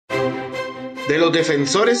de los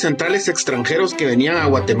defensores centrales extranjeros que venían a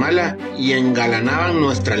Guatemala y engalanaban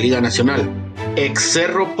nuestra Liga Nacional. Ex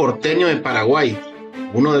Cerro Porteño de Paraguay,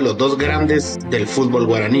 uno de los dos grandes del fútbol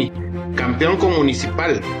guaraní, campeón con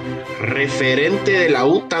Municipal, referente de la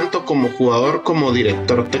U tanto como jugador como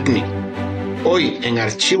director técnico. Hoy en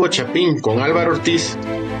Archivo Chapín con Álvaro Ortiz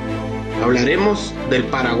hablaremos del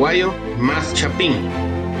paraguayo más chapín,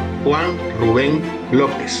 Juan Rubén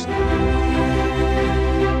López.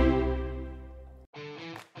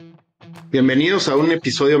 Bienvenidos a un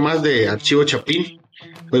episodio más de Archivo Chapín.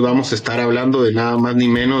 Hoy vamos a estar hablando de nada más ni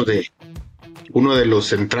menos de uno de los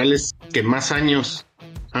centrales que más años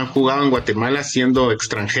han jugado en Guatemala siendo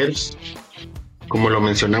extranjeros, como lo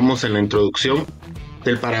mencionamos en la introducción,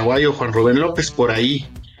 del paraguayo Juan Rubén López, por ahí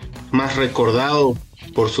más recordado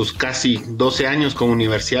por sus casi 12 años con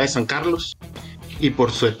Universidad de San Carlos y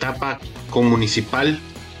por su etapa con Municipal,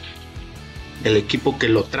 el equipo que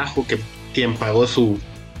lo trajo, quien pagó su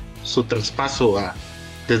traspaso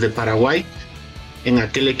desde Paraguay, en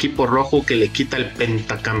aquel equipo rojo que le quita el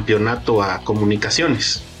pentacampeonato a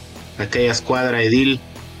Comunicaciones, aquella escuadra edil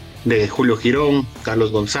de Julio Girón,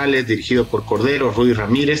 Carlos González, dirigido por Cordero, Ruy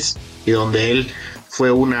Ramírez, y donde él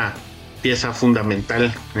fue una pieza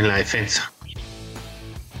fundamental en la defensa.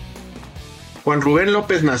 Juan Rubén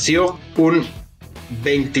López nació un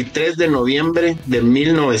 23 de noviembre de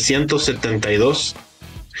 1972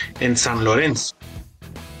 en San Lorenzo,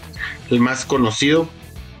 el más conocido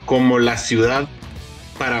como la ciudad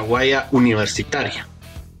paraguaya universitaria,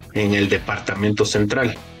 en el departamento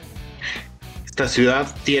central. Esta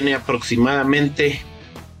ciudad tiene aproximadamente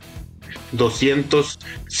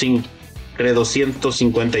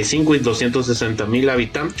 255 y 260 mil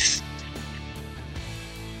habitantes.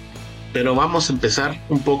 Pero vamos a empezar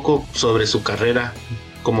un poco sobre su carrera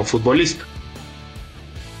como futbolista.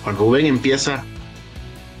 Juan Rubén empieza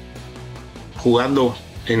jugando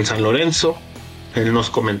en San Lorenzo. Él nos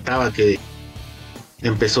comentaba que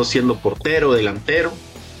empezó siendo portero, delantero,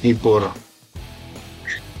 y por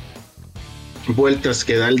vueltas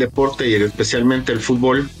que da el deporte y especialmente el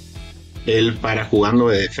fútbol, él para jugando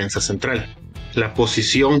de defensa central, la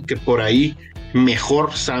posición que por ahí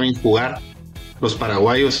mejor saben jugar los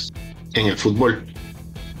paraguayos en el fútbol.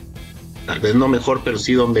 Tal vez no mejor, pero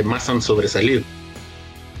sí donde más han sobresalido.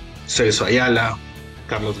 Celso Ayala,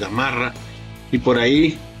 Carlos Gamarra, y por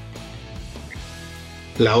ahí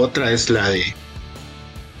la otra es la de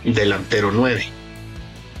delantero 9.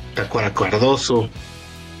 Tacuara Cardoso,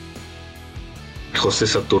 José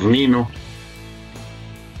Saturnino,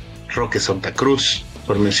 Roque Santa Cruz,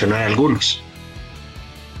 por mencionar algunos.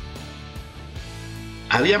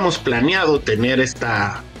 Habíamos planeado tener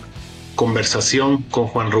esta conversación con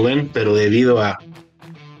Juan Rubén, pero debido a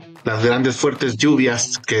las grandes fuertes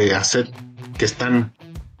lluvias que están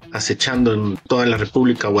acechando en toda la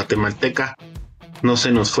República Guatemalteca, no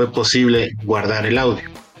se nos fue posible guardar el audio.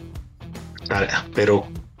 Pero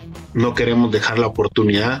no queremos dejar la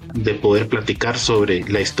oportunidad de poder platicar sobre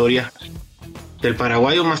la historia del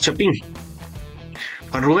paraguayo más chapín.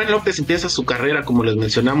 Juan Rubén López empieza su carrera, como les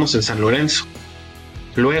mencionamos, en San Lorenzo.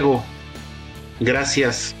 Luego,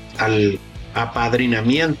 gracias al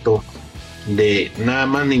apadrinamiento de nada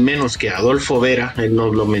más ni menos que Adolfo Vera, él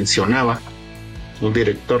nos lo mencionaba, un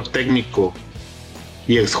director técnico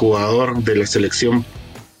y exjugador de la selección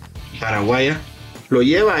paraguaya, lo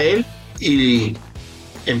lleva a él y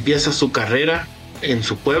empieza su carrera en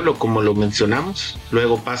su pueblo, como lo mencionamos.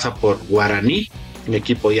 Luego pasa por Guaraní, un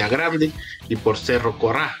equipo ya grande, y por Cerro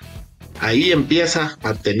Corá. Ahí empieza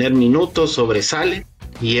a tener minutos, sobresale,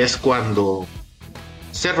 y es cuando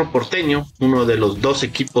Cerro Porteño, uno de los dos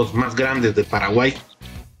equipos más grandes de Paraguay,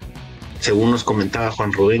 según nos comentaba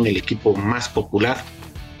Juan Rubén, el equipo más popular.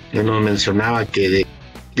 Él nos mencionaba que de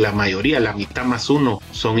la mayoría, la mitad más uno,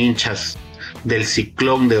 son hinchas del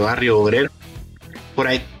Ciclón de Barrio Obrero.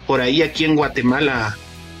 Por ahí aquí en Guatemala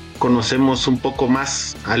conocemos un poco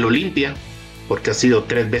más al Olimpia, porque ha sido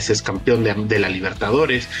 3 veces campeón de la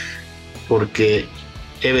Libertadores, porque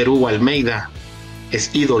Ever Hugo Almeida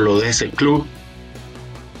es ídolo de ese club.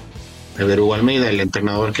 Ever Hugo Almeida, el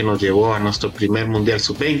entrenador que nos llevó a nuestro primer Mundial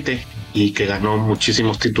Sub-20 y que ganó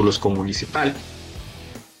muchísimos títulos con Municipal.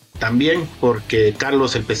 También porque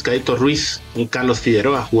Carlos el Pescadito Ruiz y Carlos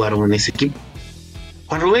Figueroa jugaron en ese equipo.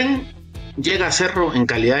 Juan Rubén llega a Cerro en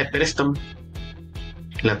calidad de préstamo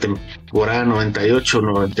la temporada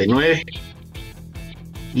 98-99,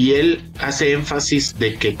 y él hace énfasis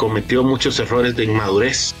de que cometió muchos errores de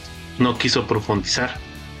inmadurez, no quiso profundizar,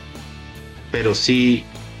 pero sí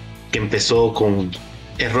que empezó con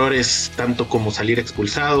errores tanto como salir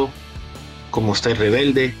expulsado, como estar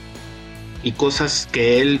rebelde, y cosas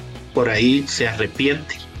que él por ahí se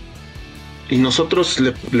arrepiente. Y nosotros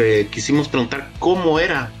le quisimos preguntar cómo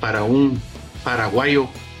era para un paraguayo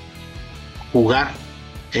jugar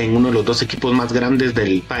en uno de los dos equipos más grandes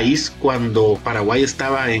del país cuando Paraguay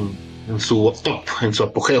estaba en su top, en su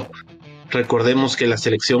apogeo. Recordemos que la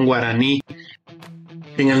selección guaraní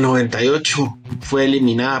en el 98 fue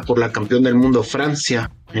eliminada por la campeón del mundo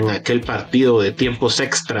Francia en aquel partido de tiempos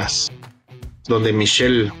extras donde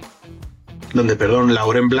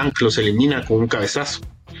Laurent Blanc los elimina con un cabezazo.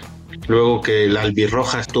 Luego que la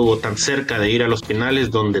albirroja estuvo tan cerca de ir a los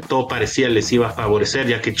penales donde todo parecía les iba a favorecer,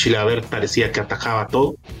 ya que Chilavert parecía que atajaba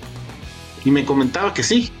todo. Y me comentaba que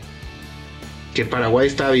sí, que Paraguay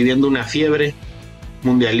estaba viviendo una fiebre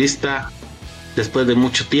mundialista después de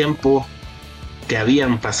mucho tiempo, que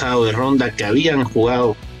habían pasado de ronda, que habían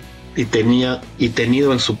jugado y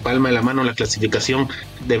tenido en su palma de la mano la clasificación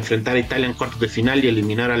de enfrentar a Italia en cuartos de final y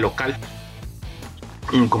eliminar al local.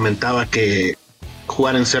 Me comentaba que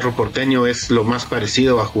jugar en Cerro Porteño es lo más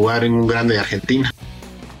parecido a jugar en un grande de Argentina,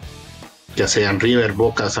 ya sean River,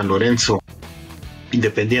 Boca, San Lorenzo,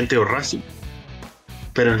 Independiente o Racing,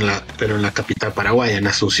 pero en la capital paraguaya, en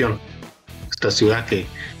Asunción, esta ciudad que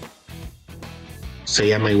se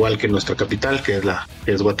llama igual que nuestra capital, que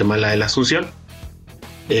es Guatemala de la Asunción.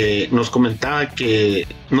 Nos comentaba que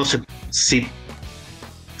no sé si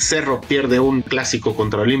Cerro pierde un clásico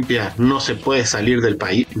contra Olimpia, no se puede salir del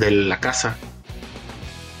país, de la casa,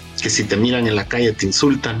 que si te miran en la calle te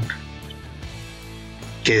insultan,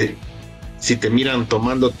 que si te miran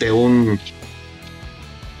tomándote un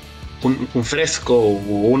fresco o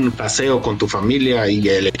un paseo con tu familia y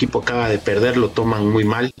el equipo acaba de perder, lo toman muy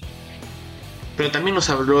mal. Pero también nos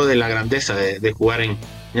habló de la grandeza de jugar en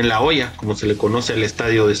La Hoya, como se le conoce al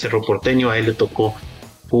estadio de Cerro Porteño. A él le tocó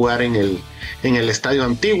jugar en el estadio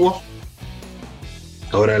antiguo.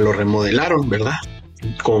 Ahora lo remodelaron, ¿verdad?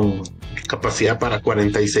 Con capacidad para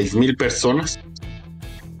 46,000 personas.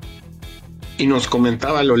 Y nos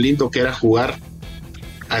comentaba lo lindo que era jugar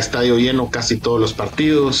a estadio lleno casi todos los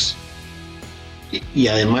partidos. Y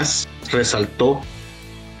además resaltó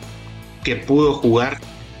que pudo jugar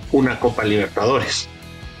una Copa Libertadores,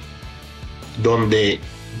 donde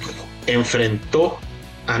enfrentó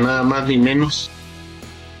a nada más ni menos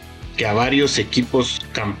que a varios equipos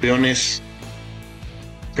campeones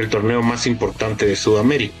del torneo más importante de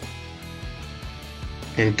Sudamérica.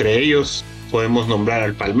 Entre ellos podemos nombrar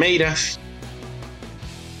al Palmeiras,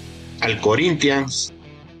 al Corinthians,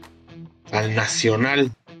 al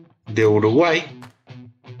Nacional de Uruguay,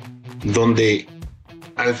 donde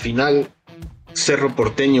al final Cerro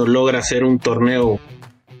Porteño logra hacer un torneo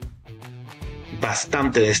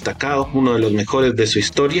bastante destacado, uno de los mejores de su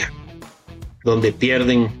historia, donde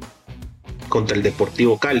pierden contra el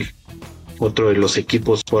Deportivo Cali, otro de los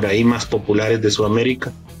equipos por ahí más populares de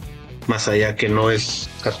Sudamérica, más allá que no es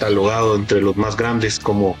catalogado entre los más grandes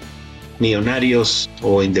como Millonarios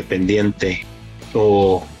o Independiente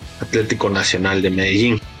o Atlético Nacional de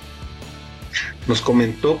Medellín. Nos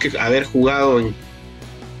comentó que haber jugado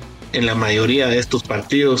en la mayoría de estos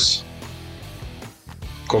partidos,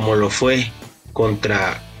 como lo fue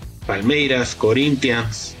contra Palmeiras,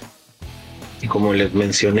 Corinthians, y como les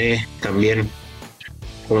mencioné también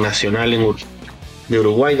un Nacional de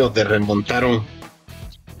Uruguay, donde remontaron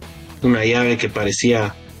una llave que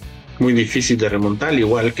parecía muy difícil de remontar,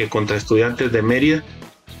 igual que contra Estudiantes de Mérida.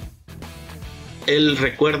 Él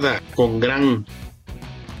recuerda con gran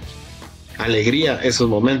alegría esos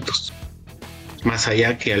momentos, más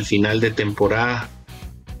allá que al final de temporada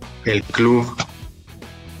el club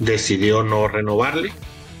decidió no renovarle,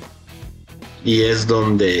 y es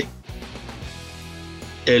donde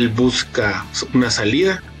él busca una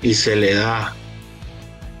salida y se le da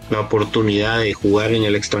la oportunidad de jugar en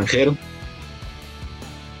el extranjero,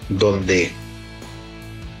 donde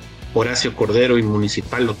Horacio Cordero y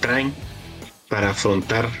Municipal lo traen para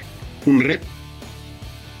afrontar un reto.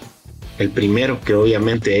 El primero, que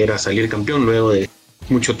obviamente era salir campeón luego de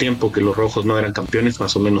mucho tiempo que los rojos no eran campeones,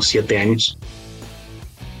 más o menos 7 años,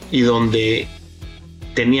 y donde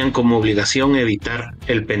tenían como obligación evitar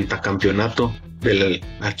el pentacampeonato del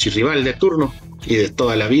archirrival de turno y de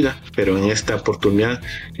toda la vida, pero en esta oportunidad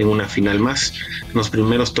en una final más. En los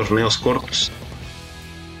primeros torneos cortos,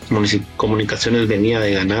 Comunicaciones venía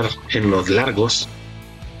de ganar en los largos,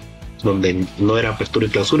 donde no era apertura y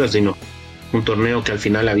clausura, sino un torneo que al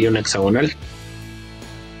final había una hexagonal.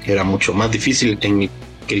 Era mucho más difícil en mi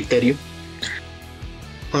criterio.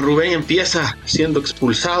 Juan Rubén empieza siendo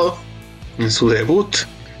expulsado en su debut.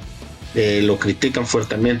 Lo critican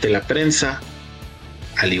fuertemente la prensa,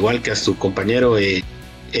 al igual que a su compañero e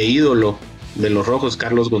ídolo de los rojos,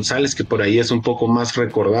 Carlos González, que por ahí es un poco más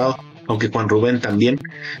recordado aunque Juan Rubén también,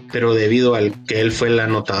 pero debido al que él fue el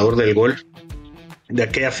anotador del gol de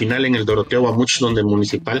aquella final en el Doroteo Guamuch, donde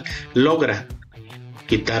Municipal logra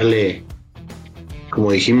quitarle,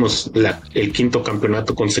 como dijimos, el quinto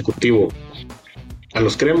campeonato consecutivo a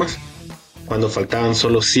los cremas, cuando faltaban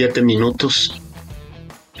solo 7 minutos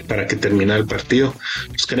para que terminara el partido.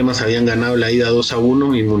 Los cremas habían ganado la ida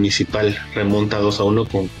 2-1 y Municipal remonta 2-1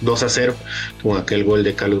 con 2-0 con aquel gol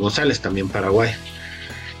de Carlos González, también paraguayo.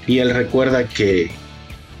 Y él recuerda que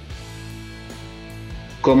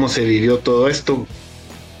cómo se vivió todo esto,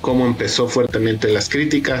 cómo empezó fuertemente las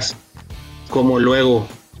críticas, cómo luego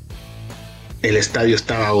el estadio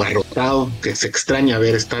estaba abarrotado, que se extraña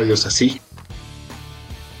ver estadios así,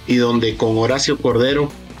 y donde con Horacio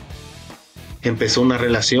Cordero empezó una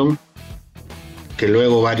relación que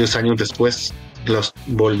luego, varios años después, los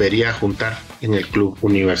volvería a juntar en el Club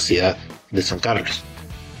Universidad de San Carlos.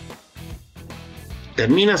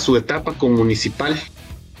 Termina su etapa con Municipal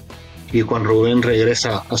y Juan Rubén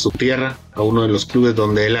regresa a su tierra, a uno de los clubes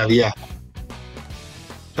donde él había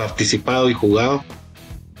participado y jugado,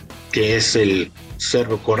 que es el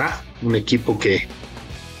Cerro Corá, un equipo que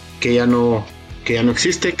ya no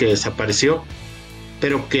existe, que desapareció,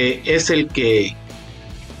 pero que es el que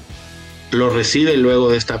lo recibe luego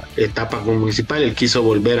de esta etapa con Municipal. Él quiso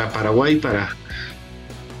volver a Paraguay para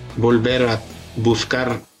volver a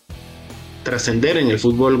buscar trascender en el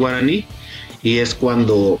fútbol guaraní, y es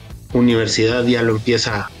cuando Universidad ya lo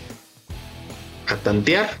empieza a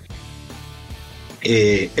tantear.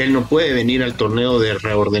 Él no puede venir al torneo de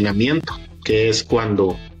reordenamiento, que es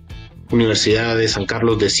cuando Universidad de San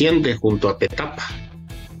Carlos desciende junto a Petapa.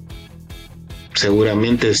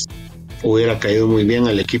 Seguramente hubiera caído muy bien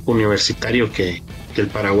al equipo universitario que el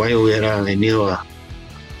Paraguay hubiera venido a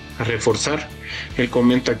reforzar. Él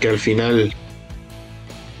comenta que al final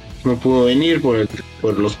no pudo venir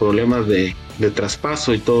por los problemas de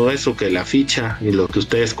traspaso y todo eso, que la ficha y lo que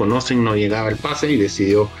ustedes conocen no llegaba al pase, y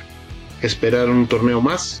decidió esperar un torneo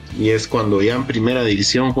más. Y es cuando ya en primera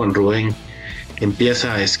división Juan Rubén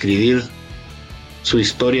empieza a escribir su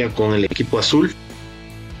historia con el equipo azul,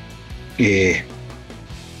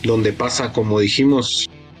 donde pasa, como dijimos,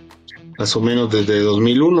 más o menos desde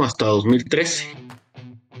 2001 hasta 2013,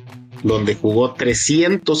 donde jugó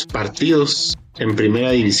 300 partidos en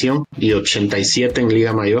primera división y 87 en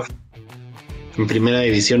Liga Mayor. En primera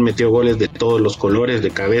división metió goles de todos los colores,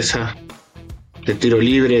 de cabeza, de tiro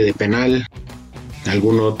libre, de penal,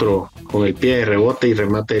 algún otro con el pie, de rebote y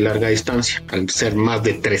remate de larga distancia. Al ser más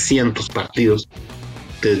de 300 partidos,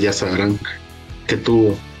 ustedes ya sabrán que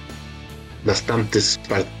tuvo bastantes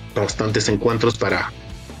encuentros para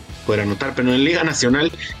poder anotar. Pero en Liga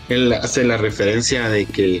Nacional él hace la referencia de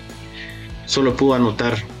que solo pudo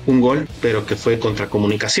anotar un gol, pero que fue contra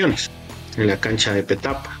Comunicaciones en la cancha de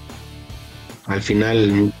Petapa. Al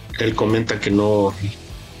final él comenta que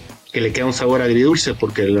le queda un sabor agridulce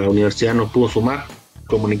porque la universidad no pudo sumar.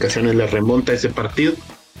 Comunicaciones le remonta ese partido,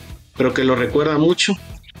 pero que lo recuerda mucho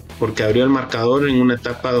porque abrió el marcador en una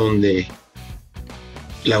etapa donde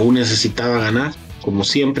la U necesitaba ganar. Como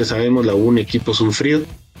siempre sabemos, la U un equipo sufrido,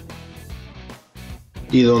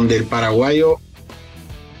 y donde el paraguayo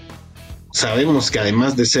sabemos que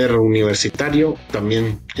además de ser universitario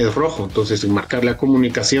también es rojo, entonces marcarle a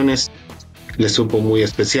Comunicaciones le supo muy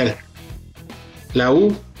especial. La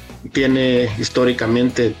U tiene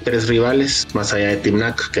históricamente 3 rivales, más allá de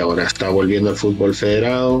Timnac, que ahora está volviendo al fútbol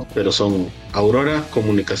federado, pero son Aurora,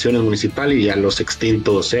 Comunicaciones Municipal y ya los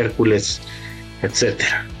extintos Hércules, etc.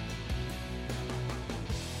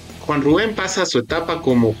 Juan Rubén pasa su etapa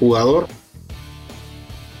como jugador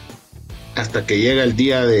hasta que llega el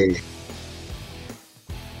día de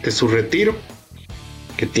su retiro,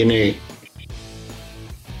 que tiene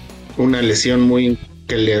una lesión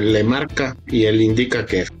que le marca, y él indica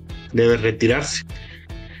que debe retirarse.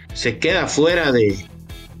 Se queda fuera de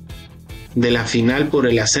la final por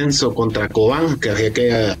el ascenso contra Cobán,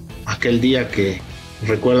 que aquel día que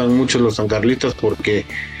recuerdan mucho los sancarlistas porque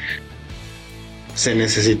se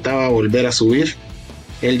necesitaba volver a subir.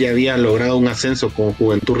 Él ya había logrado un ascenso con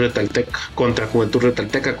Juventud Retalteca, contra Juventud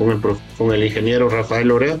Retalteca con el ingeniero Rafael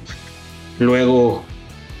Loredo. Luego,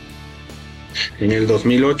 en el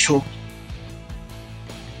 2008,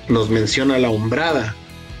 nos menciona la hombrada,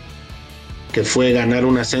 que fue ganar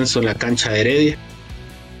un ascenso en la cancha de Heredia,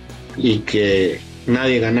 y que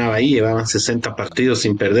nadie ganaba ahí, llevaban 60 partidos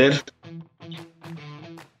sin perder,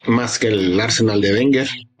 más que el Arsenal de Wenger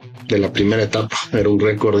de la primera etapa. Era un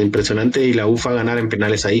récord impresionante, y la U fue a ganar en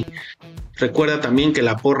penales ahí. Recuerda también que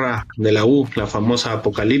la porra de la U, la famosa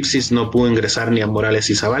Apocalipsis, no pudo ingresar ni a Morales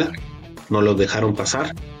y Zabal, no los dejaron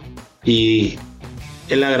pasar, y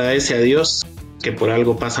Él agradece a Dios que por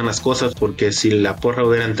algo pasan las cosas, porque si la porra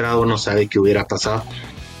hubiera entrado no sabe qué hubiera pasado.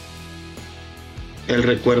 Él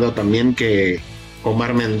recuerda también que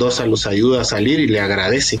Omar Mendoza los ayuda a salir y le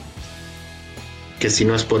agradece, que si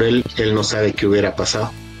no es por él, él no sabe qué hubiera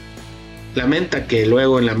pasado. Lamenta que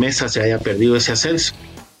luego en la mesa se haya perdido ese ascenso,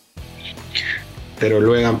 pero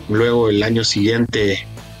luego el año siguiente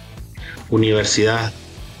Universidad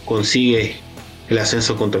consigue el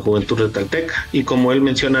ascenso contra Juventud Retalteca, y como él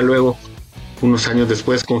menciona luego, unos años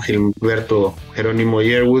después con Gilberto Jerónimo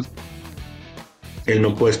Yearwood, él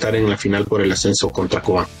no puede estar en la final por el ascenso contra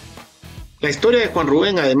Cobán. La historia de Juan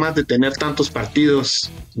Rubén, además de tener tantos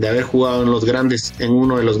partidos, de haber jugado en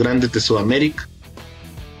uno de los grandes de Sudamérica,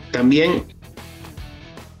 también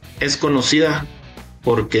es conocida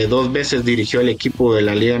porque 2 veces dirigió el equipo de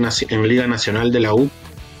la Liga Nacional de la U,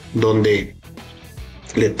 donde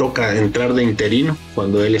le toca entrar de interino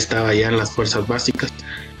cuando él estaba ya en las fuerzas básicas.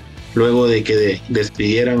 Luego de que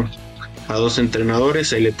despidieran a 2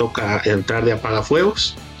 entrenadores, él le toca entrar de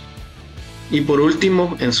apagafuegos. Y por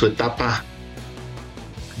último, en su etapa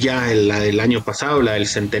ya la del año pasado, la del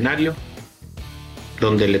centenario,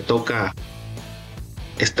 donde le toca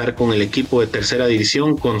estar con el equipo de tercera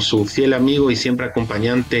división, con su fiel amigo y siempre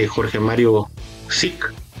acompañante Jorge Mario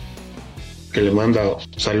Sic, que le manda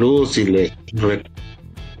saludos y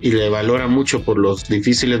le valora mucho por los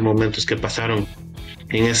difíciles momentos que pasaron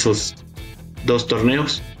en esos 2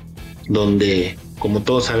 torneos, donde, como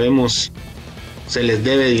todos sabemos, se les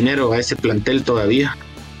debe dinero a ese plantel todavía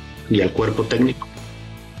y al cuerpo técnico,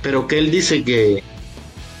 pero que él dice que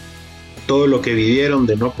todo lo que vivieron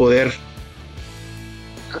de no poder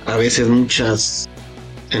a veces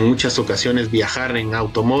en muchas ocasiones viajar en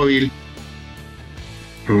automóvil,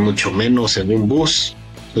 mucho menos en un bus,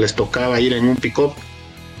 les tocaba ir en un pick-up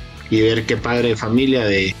y ver qué padre de familia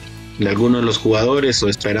de alguno de los jugadores, o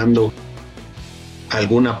esperando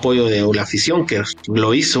algún apoyo de la afición, que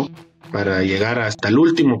lo hizo para llegar hasta el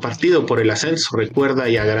último partido por el ascenso. Recuerda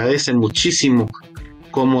y agradece muchísimo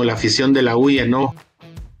cómo la afición de la U llenó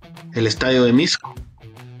el estadio de Misco.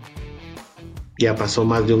 Ya pasó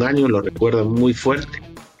más de un año, lo recuerda muy fuerte.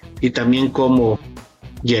 Y también cómo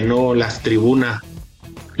llenó la tribuna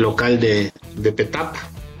local de Petapa.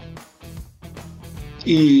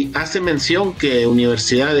 Y hace mención que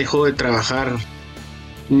Universidad dejó de trabajar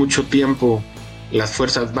mucho tiempo las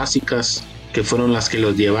fuerzas básicas, que fueron las que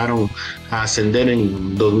los llevaron a ascender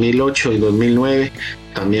en 2008 y 2009,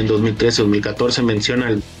 también 2013 y 2014.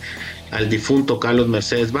 Menciona al difunto Carlos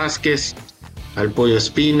Mercedes Vázquez, al Pollo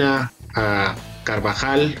Espina, a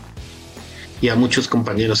Carvajal y a muchos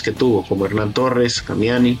compañeros que tuvo, como Hernán Torres,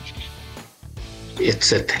 Camiani,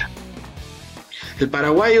 etc. El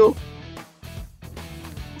paraguayo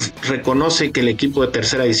reconoce que el equipo de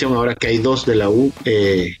tercera división, ahora que hay 2 de la U,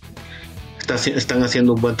 están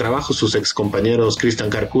haciendo un buen trabajo. Sus ex compañeros Cristian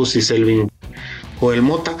Carcuz y Selvin Joel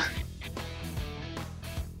Mota,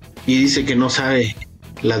 y dice que no sabe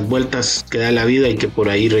las vueltas que da la vida y que por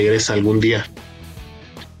ahí regresa algún día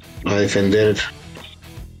a defender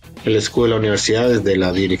el escudo de la universidad desde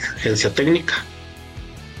la dirigencia técnica.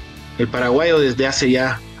 El paraguayo desde hace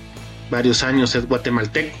ya varios años es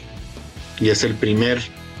guatemalteco y es el primer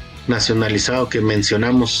nacionalizado que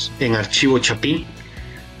mencionamos en Archivo Chapín.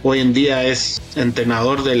 Hoy en día es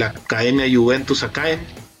entrenador de la Academia Juventus Academy,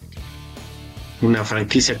 una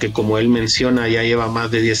franquicia que, como él menciona, ya lleva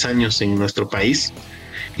más de 10 años en nuestro país,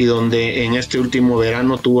 y donde en este último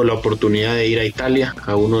verano tuvo la oportunidad de ir a Italia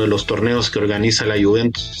a uno de los torneos que organiza la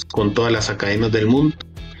Juventus con todas las academias del mundo,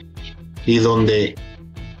 y donde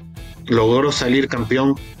logró salir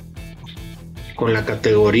campeón con la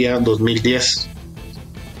categoría 2010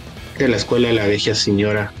 de la Escuela de la Vieja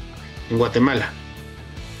Señora en Guatemala.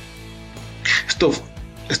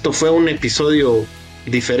 Esto fue un episodio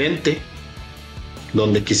diferente,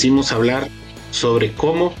 donde quisimos hablar sobre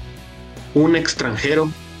cómo un extranjero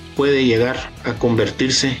puede llegar a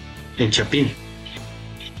convertirse en chapín,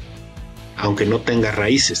 aunque no tenga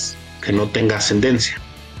raíces, que no tenga ascendencia.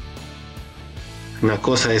 Una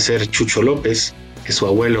cosa es ser Chucho López, que su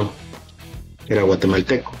abuelo era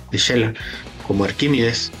guatemalteco, de Shela, como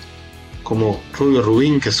Arquímedes, como Rubio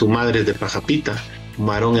Rubín, que su madre es de Pajapita,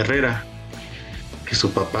 como Aarón Herrera, que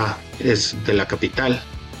su papá es de la capital,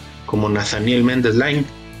 como Nathaniel Méndez Lain,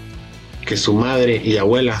 que su madre y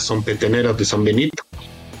abuela son peteneros de San Benito,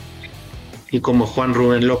 y como Juan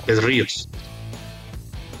Rubén López Ríos,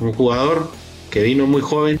 un jugador que vino muy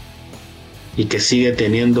joven y que sigue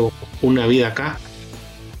teniendo una vida acá,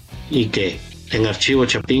 y que en Archivo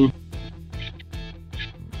Chapín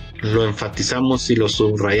lo enfatizamos y lo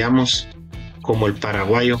subrayamos como el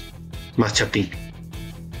paraguayo más chapín.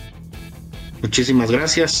 Muchísimas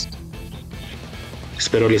gracias.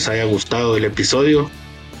 Espero les haya gustado el episodio.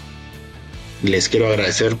 Les quiero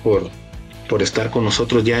agradecer por estar con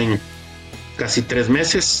nosotros ya en casi 3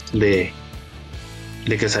 meses de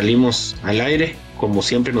que salimos al aire. Como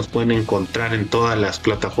siempre nos pueden encontrar en todas las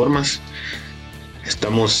plataformas.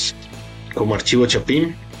 Estamos como Archivo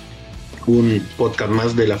Chapín, un podcast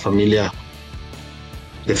más de la familia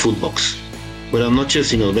de Footbox. Buenas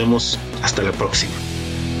noches y nos vemos hasta la próxima.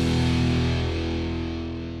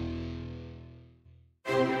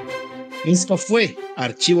 Esto fue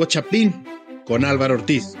Archivo Chapín con Álvaro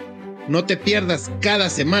Ortiz. No te pierdas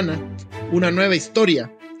cada semana una nueva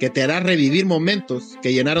historia que te hará revivir momentos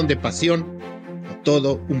que llenaron de pasión a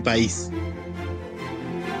todo un país.